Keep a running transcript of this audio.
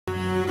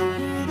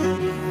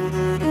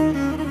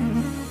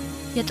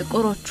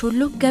የጥቁሮች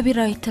ሁሉ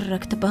ገቢራዊ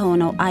ትርክት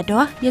በሆነው አድዋ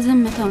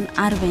የዘመተውን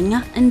አርበኛ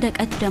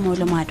እንደቀደመው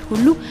ልማድ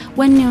ሁሉ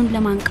ወኔውን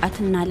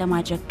ለማንቃትና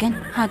ለማጀገን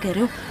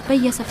ሀገሬው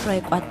በየስፍራው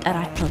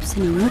የቋጠራቸው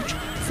ስንኞች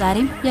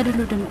ዛሬም የድሉ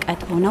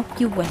ድምቀት ሆነው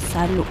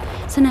ይወሳሉ።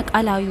 ስነ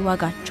ቃላዊ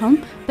ዋጋቸውም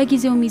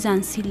በጊዜው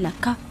ሚዛን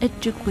ሲለካ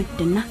እጅግ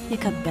ውድና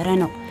የከበረ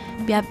ነው።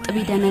 ቢያብጥ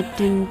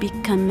ቢደነድን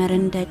ቢከመር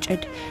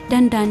እንደጭድ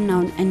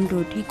ደንዳናውን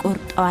እንዶድ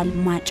ይቆርጠዋል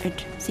ማጭድ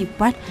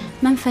ሲባል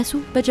መንፈሱ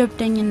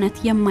በጀብደኝነት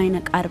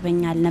የማይነቅ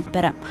አርበኛ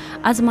አልነበረም።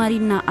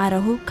 አዝማሪና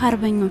አረሁ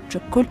ካርበኞች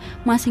እኩል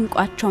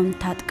ማሲንቋቸውን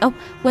ታጥቀው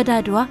ወደ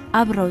አድዋ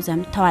አብረው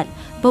ዘምተዋል።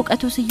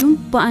 በእውቀቱ ስዩም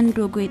በአንድ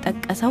ወጎ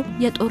የጠቀሰው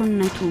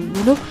የጦርነቱ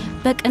ውሎ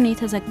በቅኔ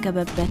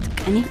የተዘገበበት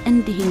ቅኔ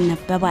እንዲህ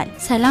ይነበባል።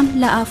 ሰላም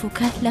ለአፉከ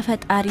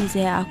ለፈጣሪ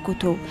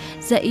ዘያአኩቶ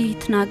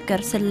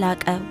ዘኢትናገር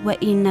ስላቀ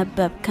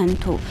ወኢነበብ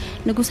ከንቶ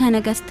ንጉሠ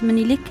ነገሥት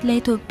ምኒልክ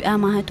ለኢትዮጵያ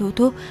ማህቶቶ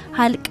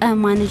ሀልቀ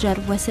ማንጀር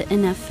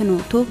ወስእነ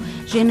ፍኖቶ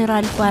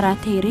ጄኔራል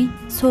ባራቴሪ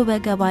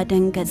ሶበገባ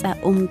ደንገጸ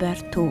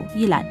ኡምበርቶ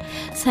ይላል።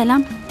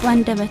 ሰላም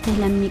ዋንደበትህ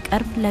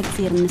ለሚቀርብ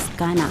ለእግዚአብሔር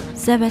ምስጋና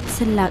ዘበት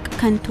ስላቅ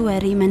ከንቱ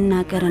ወሬ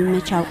መናገርን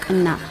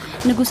መቻውቅና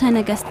ንጉሠ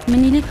ነገሥት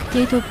ምኒልክ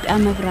የኢትዮጵያ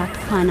መብራት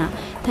ፋና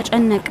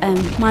ተጨነቀ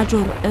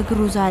ማጆር እግሩ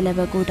ዛለ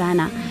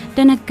በጎዳና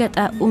ደነገጠ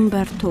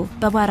ኡምበርቶ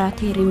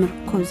በባራቴሪ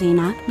ምርኮ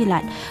ዜና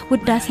ይላል።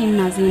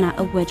 ውዳሴና ዜና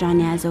እወጃን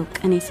ያዘው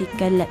ቅኔ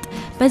ሲገለጥ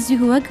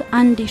በዚህ ወግ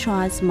አንድ የሸዋ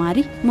አዝማሪ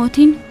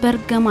ሞቲን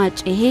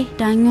በርገማጬሄ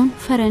ዳኞን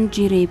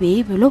ፈረንጂሬቤ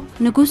ብሎ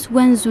ንጉስ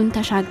ወንዙን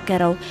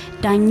ተሻገረው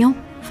ዳኛው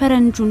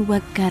ፈረንጁን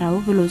ወገረው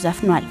ብሎ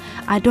ዘፍኗል።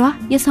 አድዋ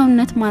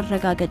የሰውነት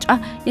ማረጋገጫ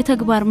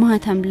የተግባር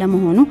ማህተም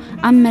ለመሆኑ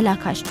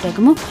አመላካሽ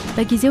ደግሞ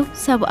በጊዜው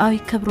ሰብአዊ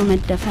ክብሩ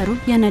መደፈሩ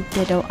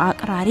የነደደው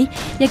አቅራሪ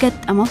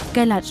የገጠመው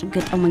ገላጭ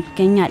ግጥም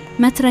ይገኛል።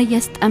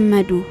 መትረየስ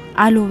ጠመዱ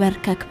አሉ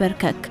በርከክ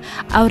በርከክ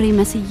አውሬ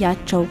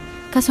መስያቸው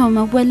ከሰው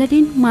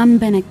መወለድን ማን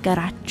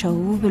በነገራቸው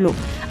ብሎ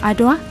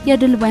አድዋ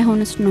የድል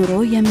ባይሆንስ ኖሮ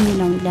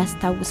የሚለውን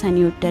ሊያስታውሰን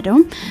ይወደደው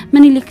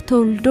ምኒልክ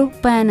ተወልዶ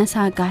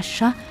ባያነሳ ጋሻ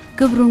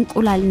ግብሩን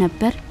ቁላል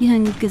ነበር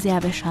ይህን ጊዜ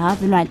አበሻ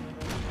ብሏል።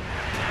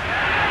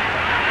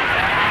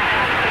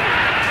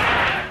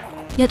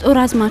 የጦር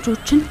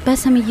አዝማቾችን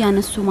በስም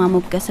ያነሱ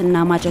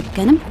ማሞገስና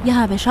ማጀገንም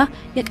የሀበሻ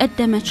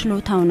የቀደመ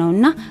ችሎታው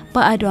ነውና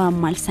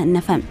በአድዋም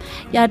አልሰነፈም።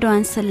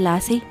 የአድዋን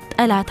ስላሴ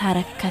ጠላት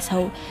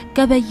አረከሰው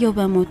ገበየው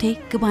በሞቴ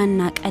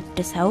ግባና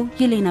ቀድሰው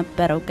ይል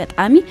የነበረው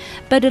ገጣሚ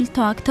በድል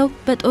ተዋክተው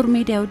በጦር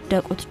ሜዳ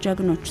የወደቁት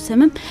ጀግኖች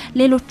ስምም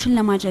ሌሎችን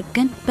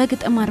ለማጀገን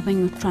በግጥም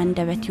አርበኞቹ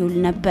አንደበት ይውል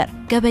ነበር።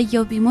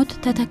 ገበየው ቢሞት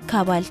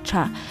ተተካ ባልቻ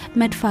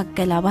መድፋ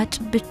ገላባጭ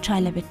ብቻ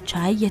ለብቻ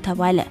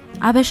እየተባለ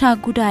አበሻ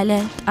ጉዳለ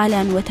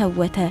ጣሊያን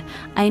ወተወተ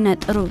አይነ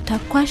ጥሩ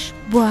ተኳሽ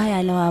ቡያ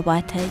ያለው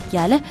አባተ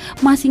ያለ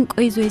ማሲንቆ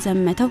ይዞ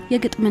የዘመተው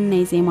የግጥምና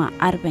የዜማ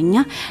አርበኛ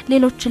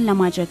ሌሎችን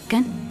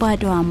ለማጀገን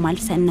ባድዋም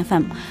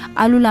አልሰነፈም።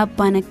 አሉላ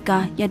አባ ነጋ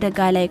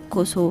የደጋ ላይ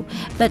ኮሶ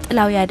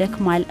በጥላው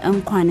ያደክማል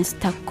እንኳንስ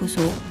ተኩሶ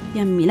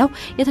የሚለው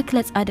የተክለ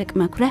ጻድቅ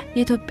መኩሪያ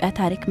የኢትዮጵያ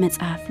ታሪክ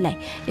መጽሐፍ ላይ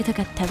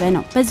የተከተበ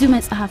ነው። በዚሁ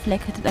መጽሐፍ ላይ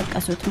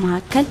ከተጠቀሱት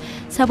መካከል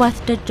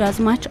 7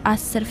 ደጃዝማች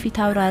 10 ፊት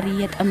አውራሪ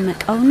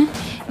የጠመቀውን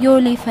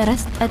የወሌ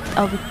ፈረስ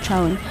ጠጣው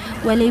ብቻውን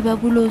ወሌ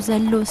በቡሎ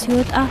ዘሎ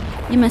ሲወጣ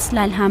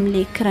ይመስላል ሐምሌ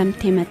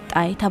ክረምት የመጣ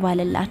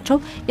የተባለላቸው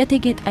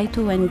የእቴጌ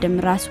ጣይቱ ወንድም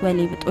ራስ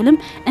ወሌ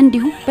ብጡልም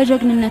እንዲሁ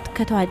በጀግንነት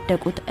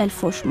ከተዋደቁት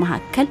እልፎች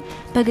መካከል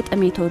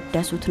በግጥም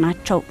የተወደሱት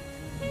ናቸው።